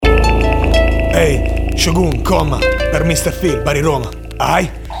Ehi, Shogun, comma, per Mr.Phil, Bari Roma. Ai?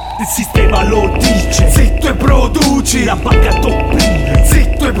 Il sistema lo dice. Zitto e produci. La banca t'opprime.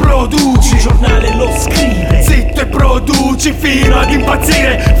 Zitto e produci. Il giornale lo scrive. Zitto e produci fino ad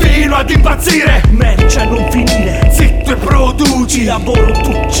impazzire. Fino ad impazzire. Merce a non finire. Zitto e produci. Il lavoro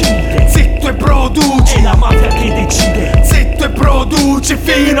t'uccide. Zitto e produci. È la mafia che decide. Zitto e produci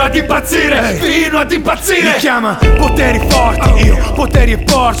fino ad impazzire. Fino ad impazzire. Mi chiama poteri forti, io poteri e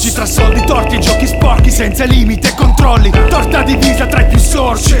porci. Tra soldi torti e giochi sporchi, senza limiti e controlli. Torta divisa tra i più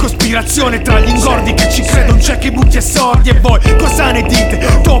sorci. Cospirazione tra gli ingordi che ci credono. C'è chi butti e sordi. E voi cosa ne dite?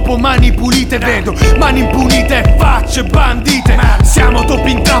 Dopo mani pulite vedo mani impunite e facce bandite. Siamo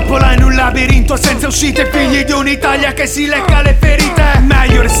topi in trappola in un labirinto senza uscite, figli di un'Italia che si lecca le ferite. È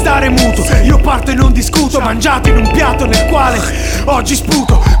meglio restare muto, io parto e non discuto. Mangiato in un piatto nel quale oggi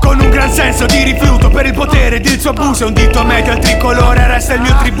sputo, con un gran senso di rifiuto per il potere ed il suo abuso. Un dito medio al tricolore, resta il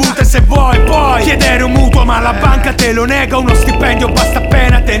mio tributo. E se vuoi puoi chiedere un mutuo, ma la banca te lo nega. Uno stipendio basta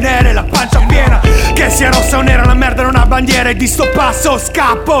appena tenere la pancia piena. Che sia rossa o nera, la merda non ha bandiera. E di sto passo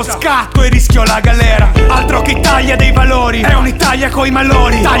scappo, scatto e rischio la galera. Altro che Italia dei valori, è un'Italia coi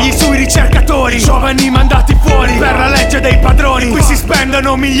malori. Tagli sui ricercatori, giovani mandati fuori per la legge dei padroni. Qui si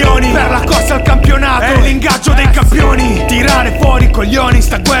spendono milioni per la corsa al campionato e l'ingaggio dei campioni. Tirare fuori i coglioni,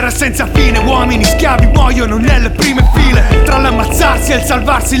 sta guerra senza fine. Uomini schiavi muoiono nelle prime file. Tra l'ammazzarsi e il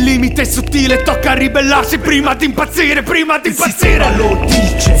salvarsi il limite è sottile. Tocca ribellarsi prima di impazzire, prima di impazzire. Il sistema lo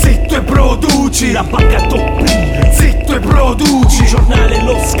dice. Zitto e produci. La banca t'opprime. Zitto e produci. Il giornale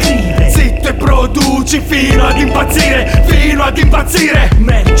lo scrive. Zitto e produci fino ad impazzire. Fino ad impazzire.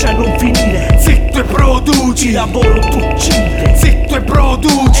 Merce a non finire. Zitto e produci. Il lavoro t'uccide. Zitto e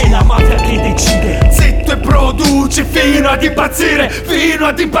produci. È la mafia che decide. Zitto e produci fino ad impazzire. Fino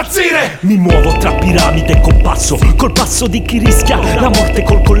ad impazzire. Mi muovo tra piramide e compasso, col passo di chi rischia la morte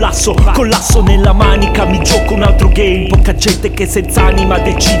col collasso. Collasso nella manica, mi gioco un altro game. Poca gente che senza anima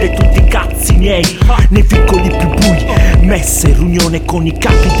decide tutti i cazzi miei. Nei piccoli più bui, messe, riunione con i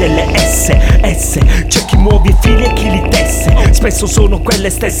capi delle SS. C'è chi muove i fili e chi li tesse. Spesso sono quelle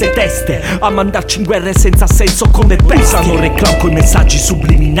stesse teste a mandarci in guerre senza senso come bestie. Usano reclam coi messaggi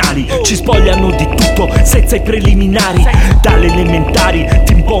subliminali, ci spogliano di tutto senza i preliminari. Dalle elementari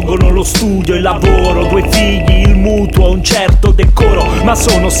ti impongono lo studio, il lavoro, 2 figli, il mutuo, un certo decoro. Ma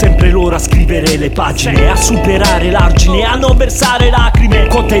sono sempre loro a scrivere le pagine, a superare l'argine, a non versare lacrime.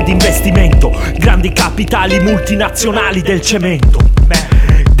 Quote di investimento, grandi capitali multinazionali del cemento.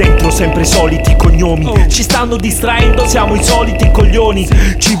 Dentro sempre i soliti cognomi, ci stanno distraendo, siamo i soliti coglioni.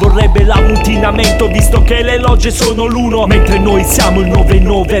 Ci vorrebbe l'ammutinamento visto che le logge sono l'1, mentre noi siamo il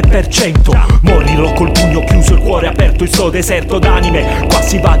 99%. Morirò col pugno chiuso, il cuore aperto in sto deserto d'anime. Qua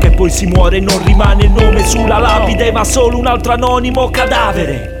si va che poi si muore, non rimane il nome sulla lapide, ma solo un altro anonimo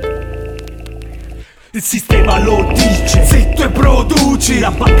cadavere. Il sistema lo dice. Zitto e produci.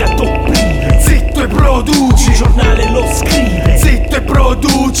 La banca t'opprime. Zitto e produci. Il giornale lo scrive. Zitto e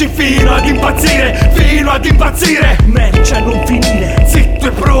produci fino ad impazzire. Fino ad impazzire. Merce a non finire. Zitto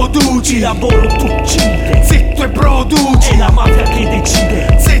e produci. Il lavoro t'uccide. Zitto e produci. È la mafia che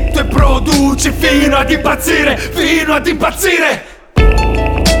decide. Zitto e produci fino ad impazzire. Fino ad impazzire.